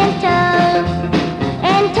Santa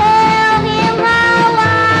and tell him how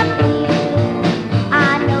I feel,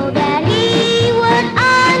 I know that he would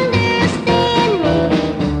understand me,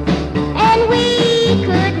 and we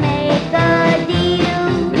could make a deal.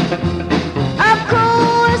 Of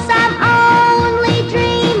course I'm only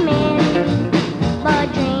dreaming, but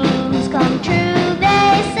dreams come true,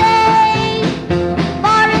 they say.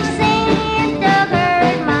 For if Santa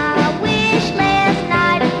heard my wish last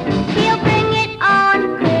night, he'll bring it on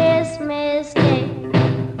Christmas Day.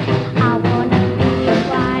 I want a big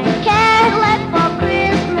white Cadillac for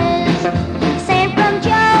Christmas, sent from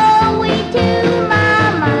Joey to my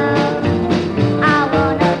mom. I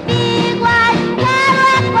want a big white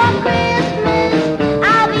Cadillac for Christmas.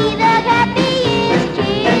 I'll be the happiest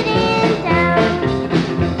kid in town.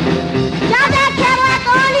 Got that Cadillac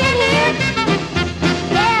on in here?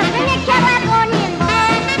 Yeah, bring that Cadillac on in,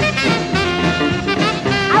 boy.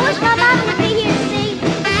 I wish my mom would be here to see.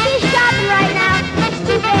 She's shopping right now. It's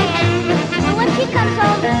too bad. And when she comes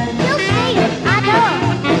home, she'll see it. I know.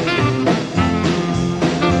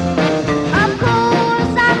 Of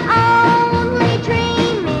course, I'm only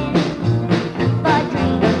dreaming, but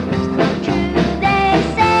dreams come true, they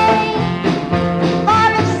say. For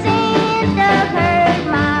if Santa heard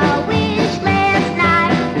my wish last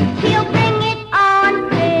night, he'll bring it on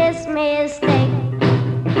Christmas Day.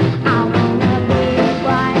 I want a big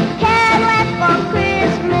white Cadillac for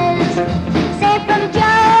Christmas, sent from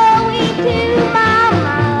Joey to my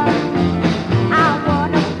mom. I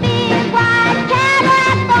want a big white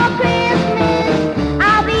Cadillac for Christmas.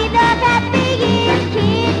 I'll be the happiest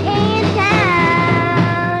kid in town.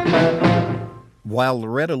 While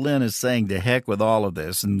Loretta Lynn is saying to heck with all of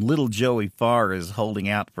this and little Joey Farr is holding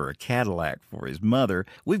out for a Cadillac for his mother,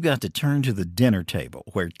 we've got to turn to the dinner table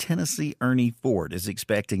where Tennessee Ernie Ford is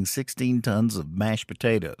expecting 16 tons of mashed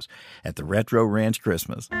potatoes at the Retro Ranch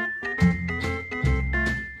Christmas.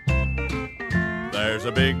 There's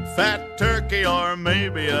a big fat turkey or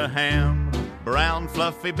maybe a ham, brown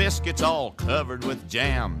fluffy biscuits all covered with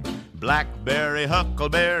jam, blackberry,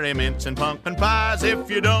 huckleberry, mince and pumpkin pies. If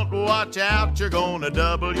you don't watch out, you're gonna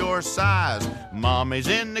double your size. Mommy's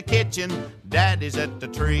in the kitchen, daddy's at the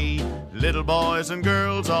tree, little boys and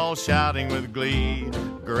girls all shouting with glee.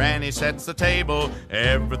 Granny sets the table,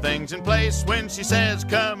 everything's in place. When she says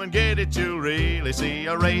come and get it, you'll really see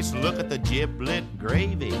a race. Look at the giblet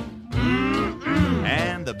gravy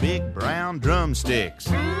and the big brown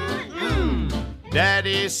drumsticks.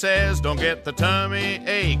 Daddy says don't get the tummy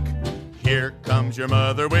ache. Here comes your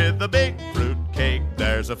mother with a big fruit cake.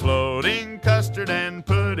 There's a floating custard and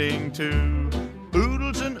pudding too.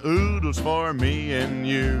 Oodles and oodles for me and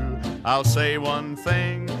you. I'll say one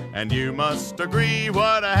thing and you must agree.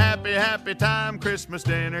 What a happy, happy time Christmas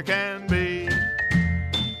dinner can be.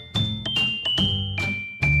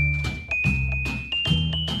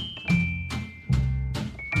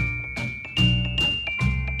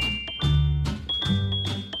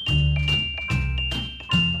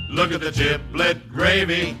 Look at the giblet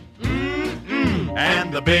gravy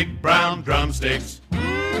and the big brown drumsticks.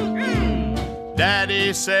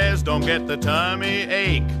 Daddy says don't get the tummy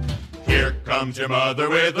ache. Here comes your mother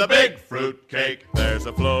with a big fruit cake. There's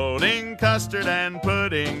a floating custard and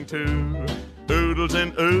pudding too. Oodles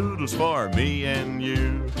and oodles for me and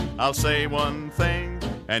you. I'll say one thing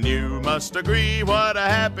and you must agree. What a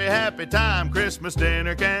happy, happy time Christmas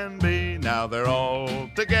dinner can be. Now they're all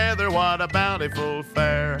together, what a bountiful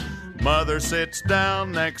fare. Mother sits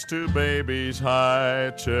down next to baby's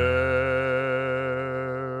high chair.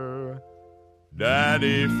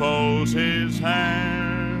 Daddy folds his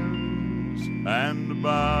hands and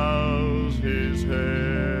bows his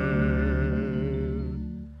head.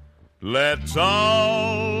 Let's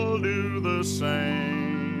all do the same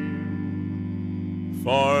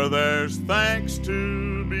for there's thanks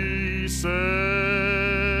to be said.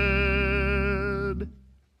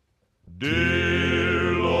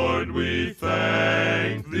 Dear Lord, we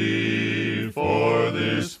thank Thee for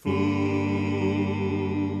this food.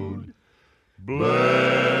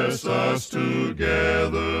 Bless us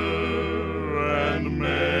together and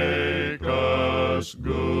make us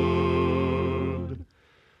good.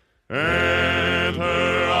 Enter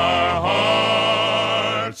our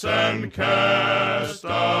hearts and cast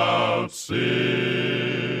out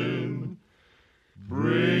sin.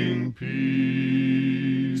 Bring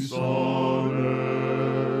peace on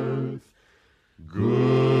earth,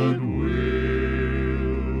 goodwill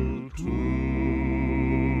to men.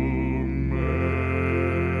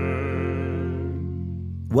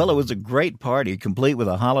 Well, it was a great party, complete with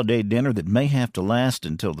a holiday dinner that may have to last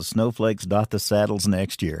until the snowflakes dot the saddles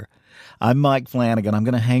next year. I'm Mike Flanagan. I'm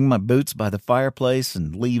going to hang my boots by the fireplace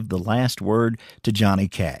and leave the last word to Johnny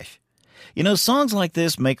Cash. You know, songs like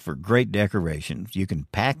this make for great decorations. You can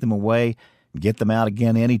pack them away and get them out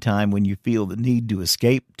again anytime when you feel the need to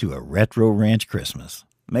escape to a Retro Ranch Christmas.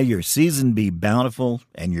 May your season be bountiful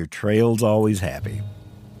and your trails always happy.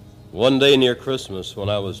 One day near Christmas, when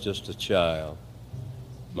I was just a child,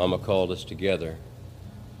 Mama called us together.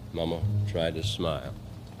 Mama tried to smile.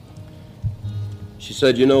 She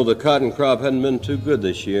said, you know, the cotton crop hadn't been too good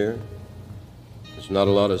this year. There's not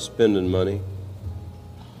a lot of spending money,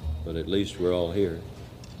 but at least we're all here.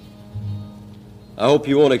 I hope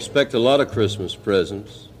you won't expect a lot of Christmas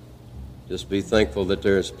presents. Just be thankful that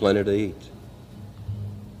there's plenty to eat.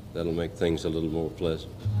 That'll make things a little more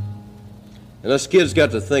pleasant. And us kids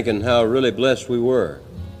got to thinking how really blessed we were.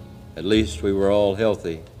 At least we were all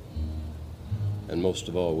healthy, and most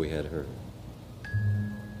of all, we had her.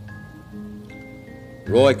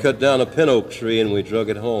 Roy cut down a pin oak tree and we drug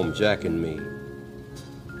it home, Jack and me.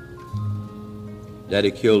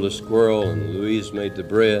 Daddy killed a squirrel and Louise made the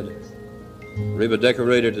bread. Reba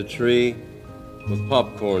decorated the tree with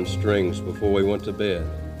popcorn strings before we went to bed.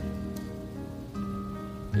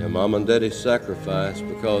 Yeah, Mom and Daddy sacrificed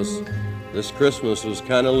because this Christmas was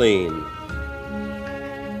kind of lean.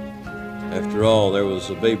 After all, there was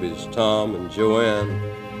the babies, Tom and Joanne,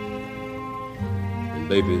 and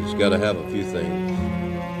babies got to have a few things.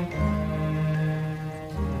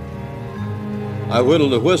 I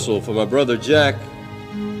whittled a whistle for my brother Jack,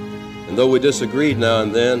 and though we disagreed now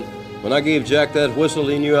and then, when I gave Jack that whistle,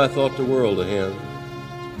 he knew I thought the world of him.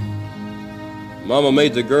 Mama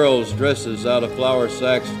made the girls' dresses out of flour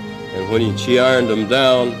sacks, and when she ironed them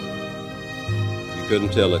down, you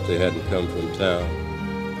couldn't tell that they hadn't come from town.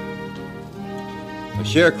 A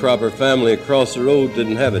sharecropper family across the road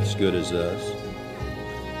didn't have it as good as us.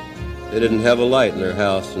 They didn't have a light in their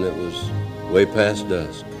house, and it was way past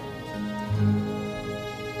dusk.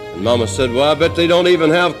 And Mama said, well, I bet they don't even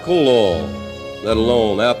have coal oil, let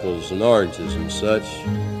alone apples and oranges and such.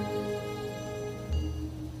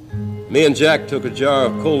 Me and Jack took a jar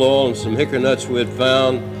of coal oil and some hickory nuts we had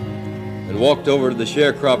found and walked over to the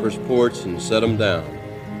sharecropper's porch and set them down.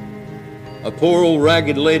 A poor old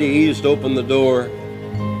ragged lady eased open the door.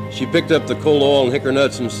 She picked up the coal oil and hickory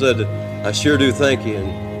nuts and said, I sure do thank you,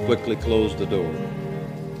 and quickly closed the door.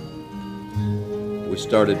 We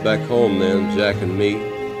started back home then, Jack and me.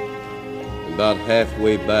 About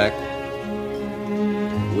halfway back,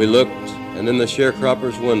 we looked, and in the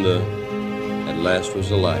sharecropper's window, at last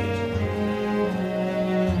was a light.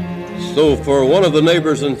 So for one of the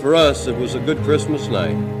neighbors and for us, it was a good Christmas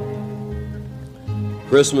night.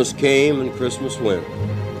 Christmas came and Christmas went.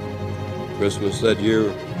 Christmas that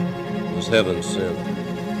year was heaven sent.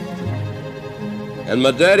 And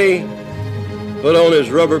my daddy put on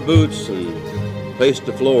his rubber boots and paced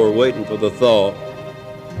the floor waiting for the thaw.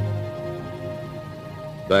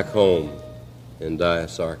 Back home in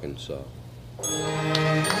Dyess, Arkansas.